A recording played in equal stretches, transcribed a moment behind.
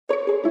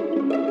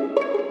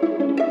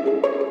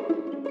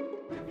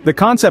The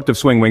concept of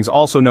swing wings,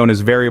 also known as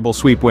variable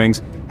sweep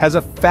wings, has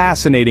a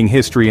fascinating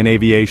history in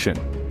aviation.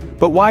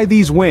 But why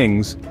these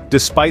wings,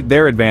 despite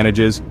their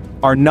advantages,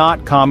 are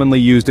not commonly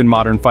used in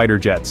modern fighter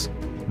jets?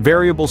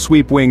 Variable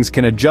sweep wings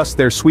can adjust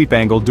their sweep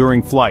angle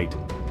during flight.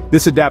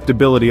 This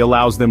adaptability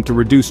allows them to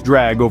reduce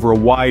drag over a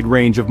wide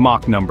range of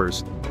Mach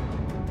numbers.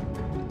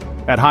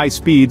 At high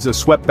speeds, a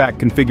swept-back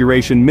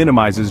configuration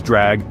minimizes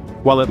drag,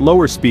 while at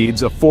lower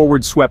speeds, a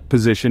forward swept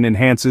position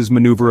enhances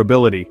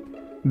maneuverability.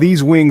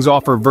 These wings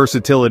offer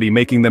versatility,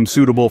 making them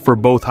suitable for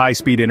both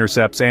high-speed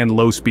intercepts and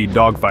low-speed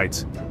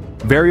dogfights.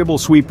 Variable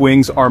sweep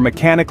wings are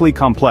mechanically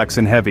complex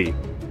and heavy.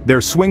 Their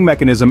swing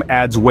mechanism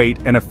adds weight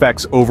and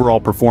affects overall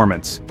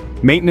performance.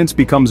 Maintenance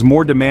becomes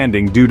more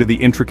demanding due to the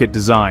intricate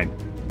design.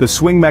 The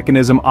swing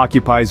mechanism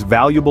occupies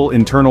valuable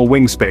internal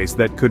wing space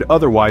that could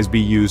otherwise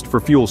be used for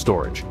fuel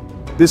storage.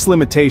 This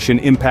limitation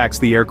impacts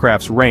the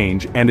aircraft's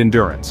range and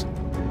endurance.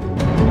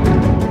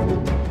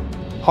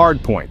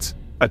 Hard points,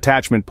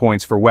 attachment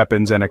points for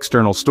weapons and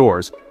external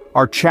stores,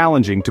 are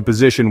challenging to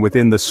position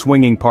within the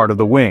swinging part of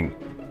the wing.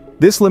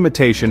 This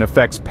limitation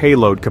affects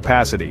payload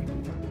capacity.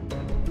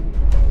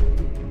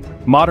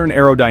 Modern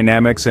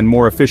aerodynamics and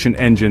more efficient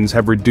engines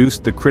have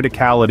reduced the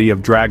criticality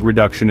of drag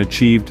reduction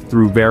achieved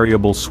through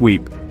variable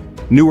sweep.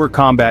 Newer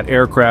combat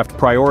aircraft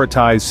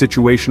prioritize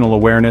situational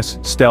awareness,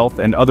 stealth,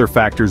 and other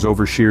factors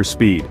over sheer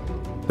speed.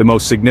 The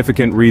most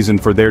significant reason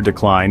for their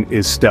decline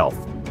is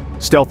stealth.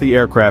 Stealthy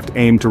aircraft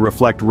aim to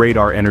reflect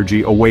radar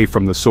energy away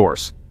from the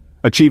source.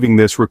 Achieving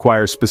this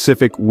requires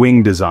specific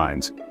wing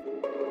designs.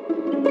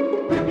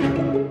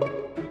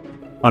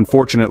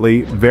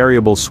 Unfortunately,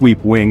 variable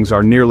sweep wings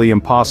are nearly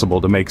impossible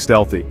to make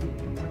stealthy.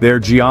 Their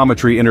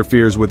geometry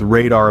interferes with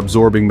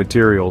radar-absorbing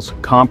materials,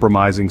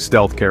 compromising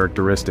stealth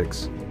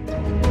characteristics.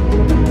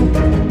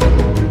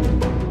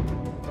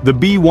 The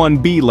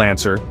B-1B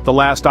Lancer, the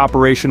last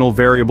operational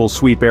variable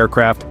sweep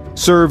aircraft,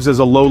 serves as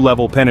a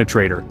low-level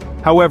penetrator.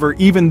 However,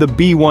 even the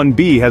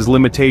B-1B has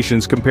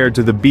limitations compared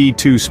to the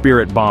B-2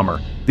 Spirit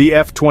bomber. The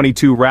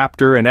F-22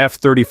 Raptor and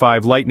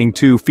F-35 Lightning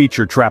II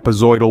feature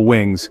trapezoidal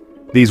wings.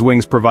 These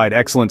wings provide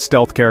excellent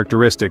stealth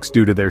characteristics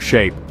due to their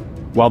shape.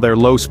 While their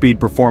low-speed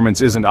performance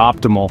isn't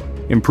optimal,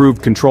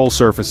 improved control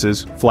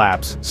surfaces,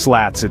 flaps,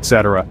 slats,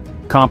 etc.,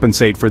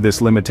 compensate for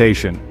this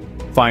limitation.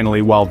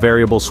 Finally, while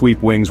variable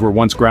sweep wings were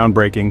once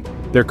groundbreaking,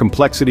 their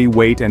complexity,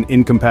 weight, and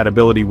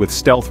incompatibility with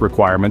stealth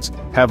requirements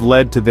have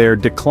led to their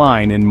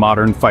decline in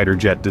modern fighter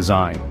jet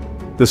design.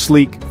 The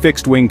sleek,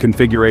 fixed-wing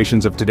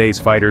configurations of today's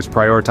fighters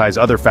prioritize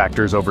other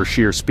factors over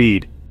sheer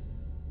speed.